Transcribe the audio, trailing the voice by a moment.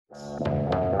Hey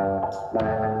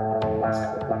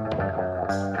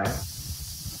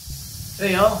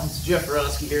y'all, it's Jeff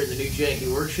Roski here in the new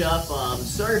Janky workshop.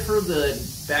 Sorry for the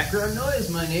background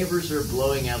noise. My neighbors are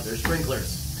blowing out their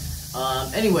sprinklers.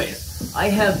 Anyways, I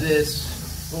have this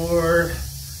for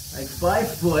like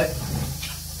 5-foot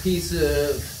piece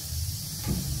of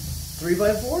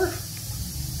 3x4?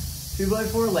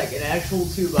 2x4? Like an actual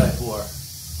 2x4.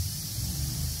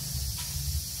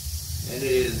 And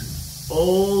it is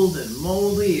old and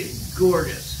moldy and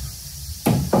gorgeous.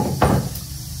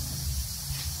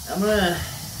 I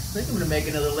think I'm gonna make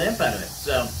another lamp out of it.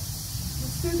 So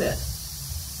let's do that.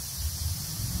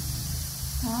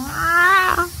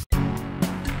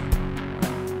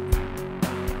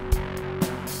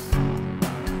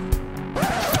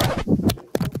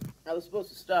 I was supposed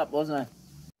to stop, wasn't I?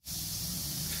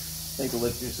 Take a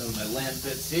look through some of my lamp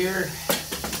bits here.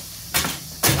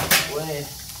 Way.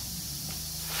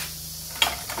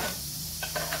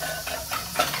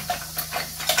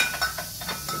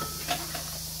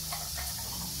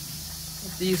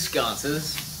 These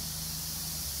sconces.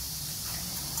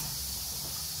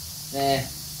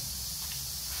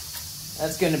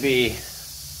 That's gonna be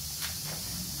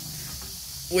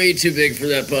way too big for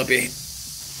that puppy.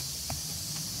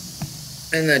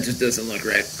 And that just doesn't look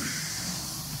right.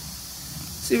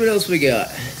 See what else we got.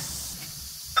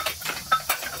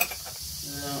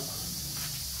 Now,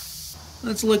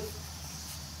 let's look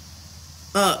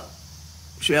up,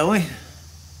 shall we?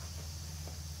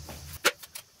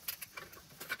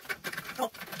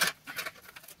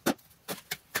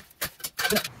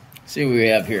 See what we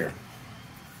have here.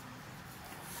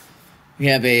 We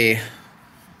have a...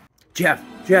 Jeff,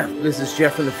 this is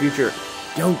Jeff from the future.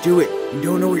 Don't do it. You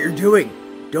don't know what you're doing.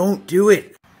 Don't do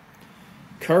it.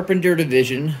 Carpenter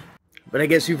division. But I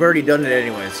guess you've already done it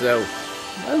anyway, so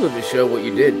I would to show what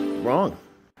you did wrong.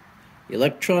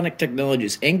 Electronic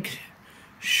Technologies, Inc.,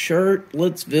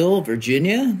 Charlottesville,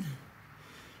 Virginia.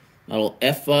 Model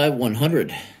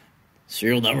F5100.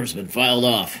 Serial number's been filed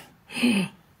off.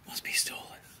 Must be stolen.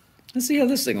 Let's see how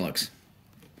this thing looks.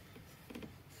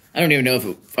 I don't even know if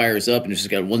it fires up and it's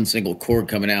just got one single cord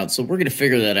coming out, so we're going to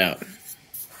figure that out.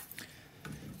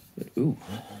 But, ooh.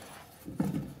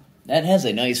 That has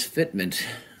a nice fitment.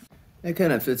 That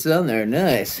kind of fits on there,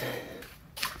 nice.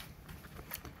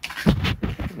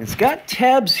 It's got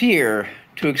tabs here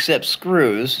to accept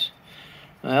screws.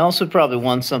 I also probably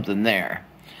want something there.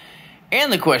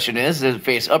 And the question is, does it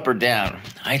face up or down?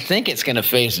 I think it's going to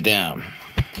face down.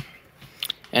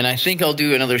 And I think I'll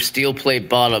do another steel plate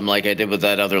bottom like I did with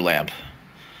that other lamp.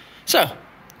 So,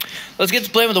 let's get to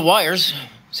playing with the wires,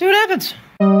 see what happens.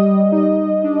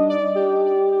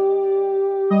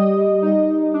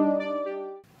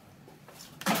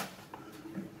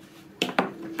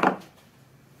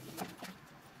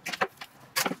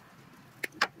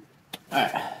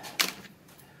 Alright,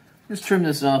 just trim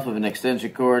this off of an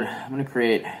extension cord. I'm going to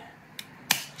create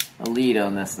a lead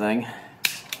on this thing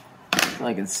so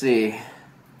I can see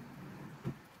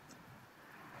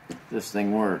this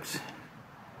thing works.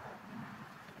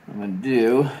 What I'm going to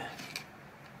do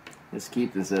is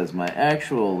keep this as my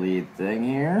actual lead thing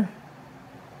here.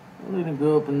 I'm going to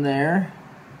go up in there.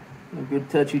 A good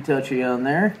touchy on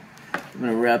there. I'm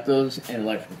going to wrap those in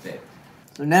electrical tape.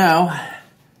 So now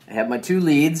I have my two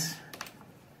leads.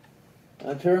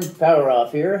 I'll turn the power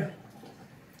off here.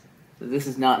 So this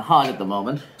is not hot at the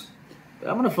moment. But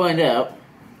I'm going to find out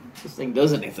if this thing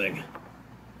does anything.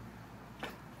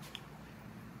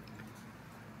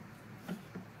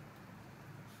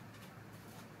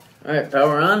 Alright,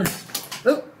 power on.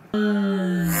 Oh.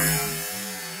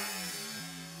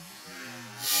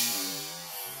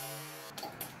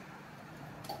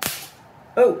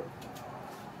 Oh.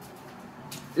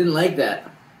 Didn't like that.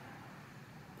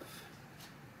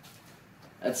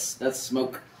 That's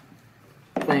smoke.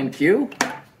 Flame Q?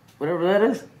 Whatever that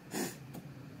is.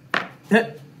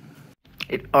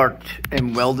 It arced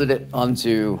and welded it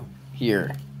onto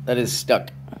here. That is stuck.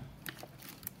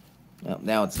 No,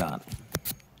 now it's not.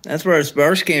 That's where our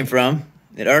sparks came from.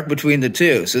 It arced between the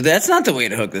two. So that's not the way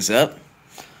to hook this up.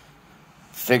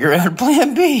 Figure out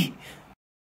plan B.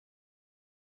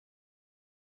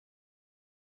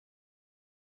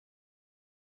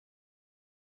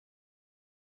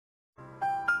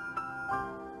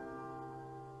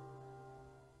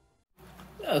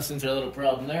 Oh, since our little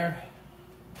problem there,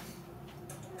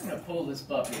 I'm going to pull this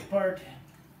puppy apart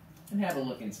and have a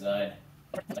look inside.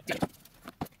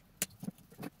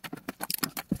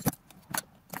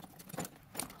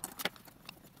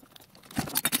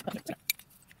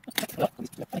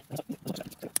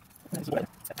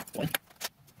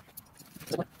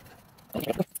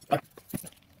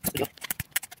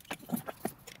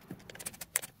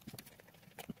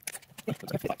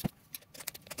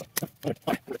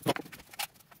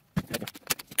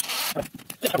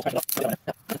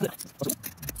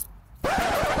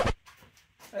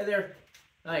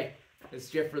 it's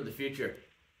Jeff from the future.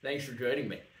 Thanks for joining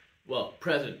me. Well,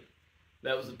 present.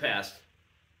 That was the past.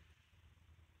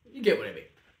 You get what I mean.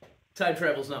 Time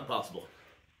travel's not possible.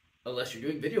 Unless you're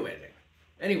doing video editing.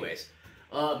 Anyways,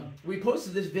 we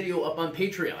posted this video up on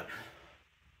Patreon.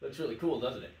 Looks really cool,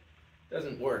 doesn't it?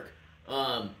 Doesn't work.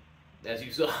 As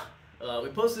you saw. We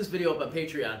posted this video up on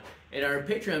Patreon, and our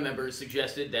Patreon members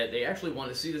suggested that they actually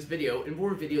want to see this video and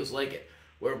more videos like it,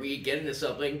 where we get into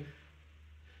something,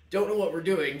 don't know what we're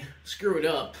doing, screw it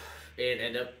up, and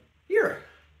end up here,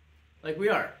 like we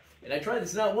are. And I tried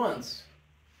this not once,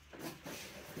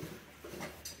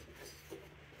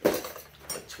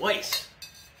 but twice.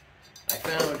 I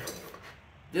found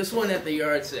this one at the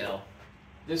yard sale,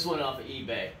 this one off of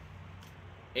eBay,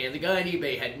 and the guy on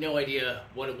eBay had no idea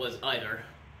what it was either.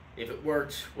 If it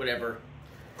worked, whatever.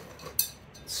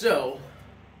 So,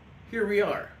 here we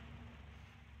are.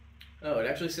 Oh, it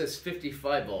actually says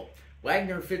 55 volt.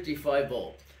 Wagner 55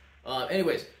 volt.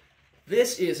 Anyways,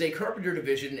 this is a Carpenter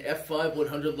Division F5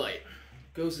 100 light.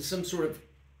 Goes to some sort of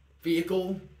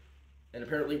vehicle and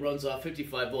apparently runs off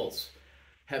 55 volts.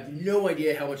 Have no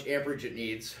idea how much amperage it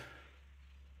needs.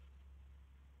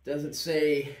 Doesn't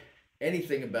say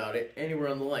anything about it anywhere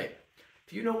on the light.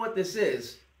 If you know what this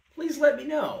is, please let me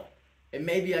know, and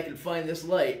maybe I can find this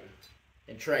light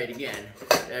and try it again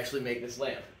to actually make this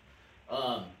lamp.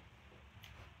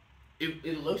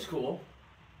 It looks cool,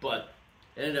 but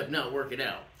it ended up not working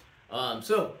out.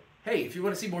 So, hey, if you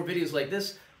want to see more videos like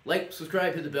this, like,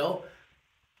 subscribe, hit the bell.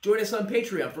 Join us on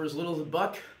Patreon for as little as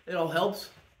 $1. It all helps,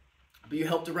 but you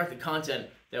help direct the content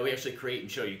that we actually create and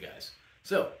show you guys.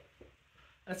 So,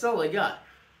 that's all I got.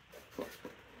 I'm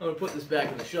going to put this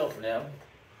back on the shelf for now.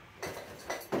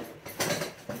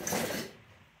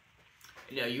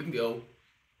 Now you can go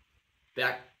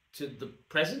back to the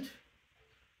present,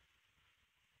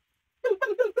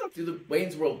 to the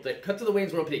Wayne's World. Cut to the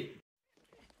Wayne's World Peak.